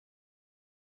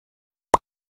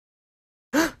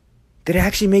Did I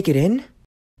actually make it in?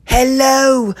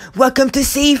 Hello! Welcome to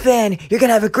CFAN! You're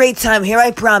gonna have a great time here,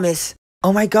 I promise.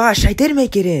 Oh my gosh, I did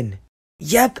make it in.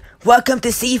 Yep, welcome to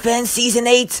CFAN Season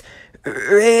 8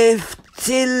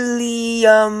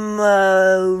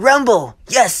 Rumble.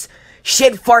 Yes,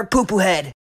 shit fart poo poo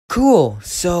head. Cool,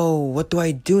 so what do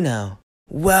I do now?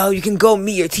 Well, you can go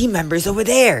meet your team members over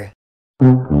there.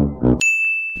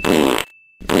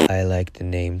 I like the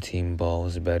name Team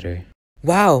Balls better.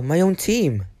 Wow, my own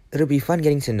team. It'll be fun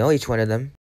getting to know each one of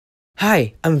them.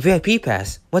 Hi, I'm VIP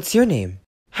Pass. What's your name?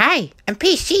 Hi, I'm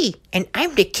PC, and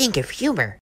I'm the king of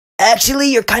humor.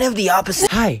 Actually, you're kind of the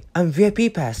opposite. Hi, I'm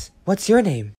VIP Pass. What's your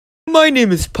name? My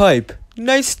name is Pipe.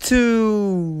 Nice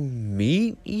to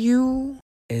meet you.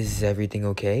 Is everything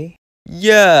okay?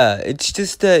 Yeah, it's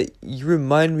just that you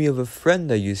remind me of a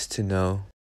friend I used to know.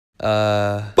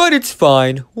 But it's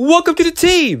fine. Welcome to the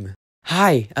team.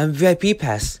 Hi, I'm VIP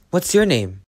Pass. What's your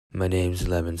name? My name's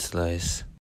Lemon Slice.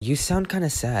 You sound kinda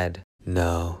sad.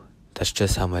 No, that's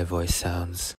just how my voice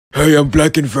sounds. Hey, I'm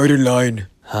Black Inverted Line.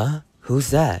 Huh?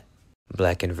 Who's that?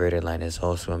 Black Inverted Line is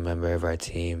also a member of our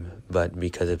team, but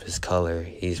because of his color,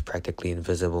 he's practically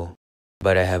invisible.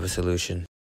 But I have a solution.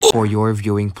 For your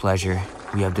viewing pleasure,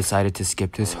 we have decided to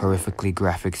skip this horrifically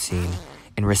graphic scene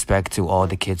in respect to all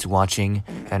the kids watching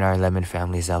and our lemon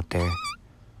families out there.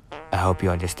 I hope you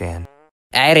understand.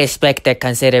 I respect the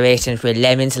consideration for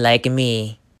lemons like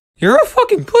me. You're a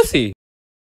fucking pussy.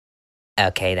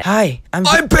 Okay then. Hi, I'm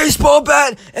Baseball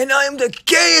Bat, and I am the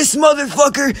gayest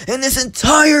motherfucker in this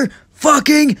entire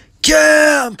fucking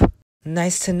camp!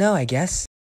 Nice to know, I guess.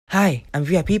 Hi, I'm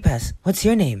VIP Pass. What's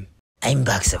your name? I'm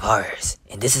Box of Horrors,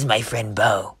 and this is my friend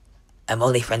Bo. I'm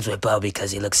only friends with Bo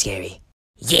because he looks scary.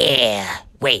 Yeah!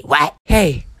 Wait, what?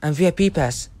 Hey, I'm VIP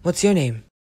Pass. What's your name?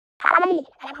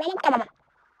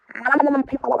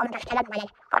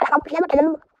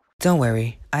 Don't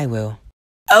worry, I will.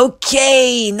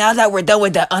 Okay, now that we're done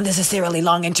with the unnecessarily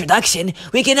long introduction,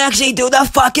 we can actually do the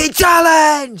fucking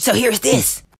challenge! So here's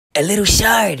this. A little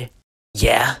shard.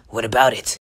 Yeah, what about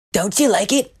it? Don't you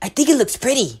like it? I think it looks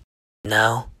pretty.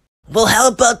 No? Well, how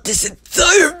about this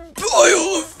entire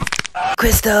pile of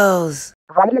crystals?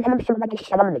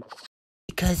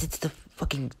 Because it's the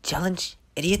fucking challenge,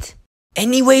 idiot.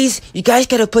 Anyways, you guys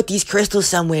gotta put these crystals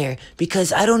somewhere,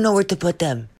 because I don't know where to put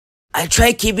them. I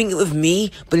tried keeping it with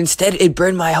me, but instead it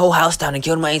burned my whole house down and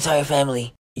killed my entire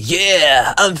family.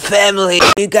 Yeah, I'm family.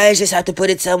 You guys just have to put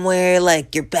it somewhere,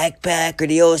 like your backpack or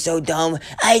the oh-so dome.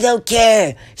 I don't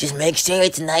care. Just make sure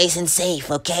it's nice and safe,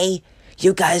 okay?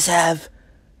 You guys have...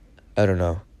 I don't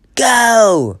know.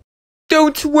 Go!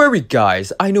 Don't worry,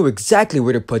 guys. I know exactly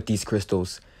where to put these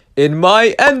crystals. In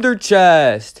my ender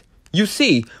chest. You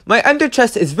see, my ender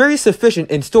chest is very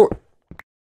sufficient in store...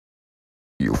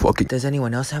 You fucking... Does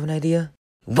anyone else have an idea?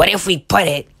 What if we put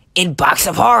it in Box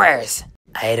of Horrors?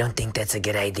 I don't think that's a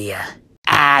good idea.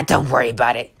 Don't worry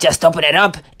about it. Just open it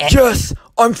up and... Yes,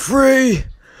 I'm free!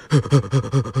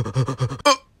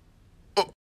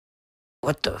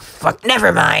 What the fuck?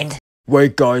 Never mind.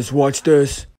 Wait, guys, watch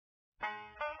this.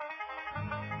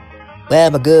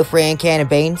 Well, my good friend Cannon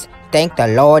Baines, thank the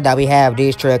Lord that we have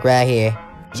this truck right here.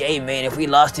 Yay, man, if we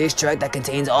lost this truck that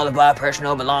contains all of our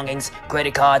personal belongings,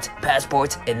 credit cards,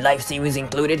 passports, and life savings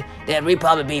included, then we'd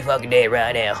probably be fucking dead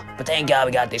right now. But thank God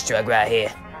we got this truck right here.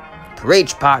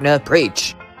 Preach, partner,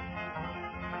 preach.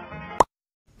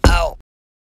 Ow.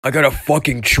 I got a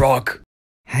fucking truck.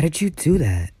 How did you do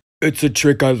that? It's a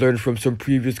trick I learned from some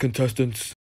previous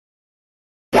contestants.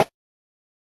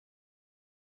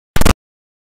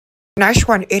 Nice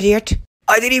one, idiot.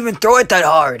 I didn't even throw it that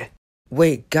hard.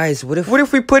 Wait, guys, what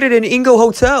if we put it in Ingo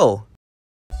Hotel?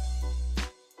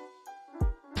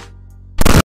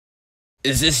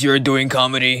 Is this your doing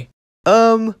comedy?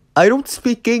 I don't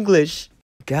speak English.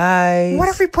 Guys... What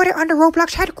if we put it under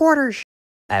Roblox headquarters?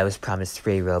 I was promised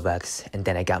free Robux, and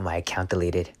then I got my account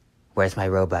deleted. Where's my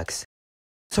Robux?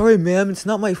 Sorry, ma'am, it's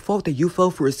not my fault that you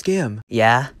fell for a scam.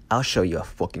 Yeah? I'll show you a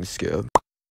fucking scam.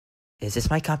 Is this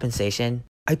my compensation?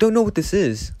 I don't know what this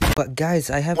is. But guys,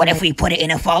 I have... What if we put it in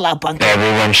a fallout bunker?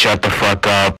 Everyone shut the fuck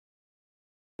up.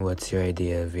 What's your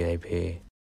idea, VIP?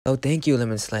 Oh, thank you,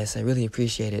 Lemon Slice. I really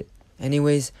appreciate it.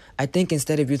 Anyways, I think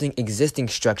instead of using existing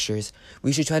structures,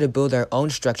 we should try to build our own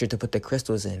structure to put the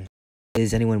crystals in.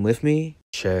 Is anyone with me?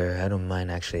 Sure, I don't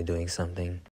mind actually doing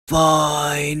something.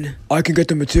 Fine. I can get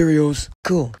the materials.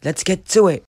 Cool, let's get to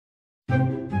it.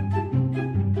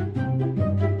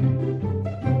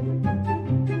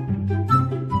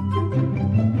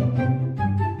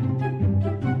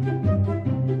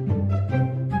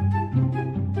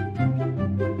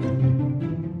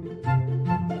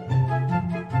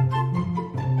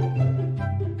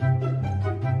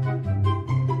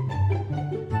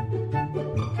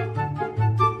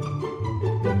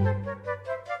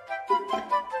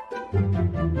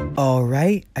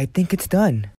 Alright, I think it's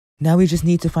done. Now we just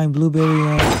need to find Blueberry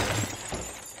and...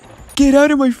 Get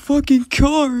out of my fucking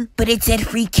car! But it said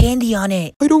free candy on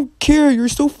it. I don't care, you're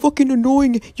so fucking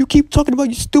annoying. You keep talking about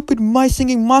your stupid My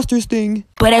Singing Monsters thing.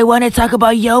 But I want to talk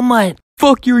about Yoma.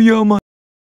 Fuck your Yoma.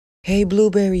 Hey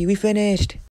Blueberry, we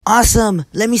finished. Awesome.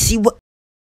 Let me see what...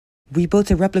 We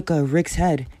built a replica of Rick's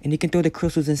head, and you can throw the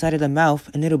crystals inside of the mouth,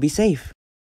 and it'll be safe.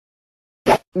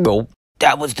 No.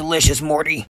 That was delicious,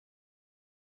 Morty.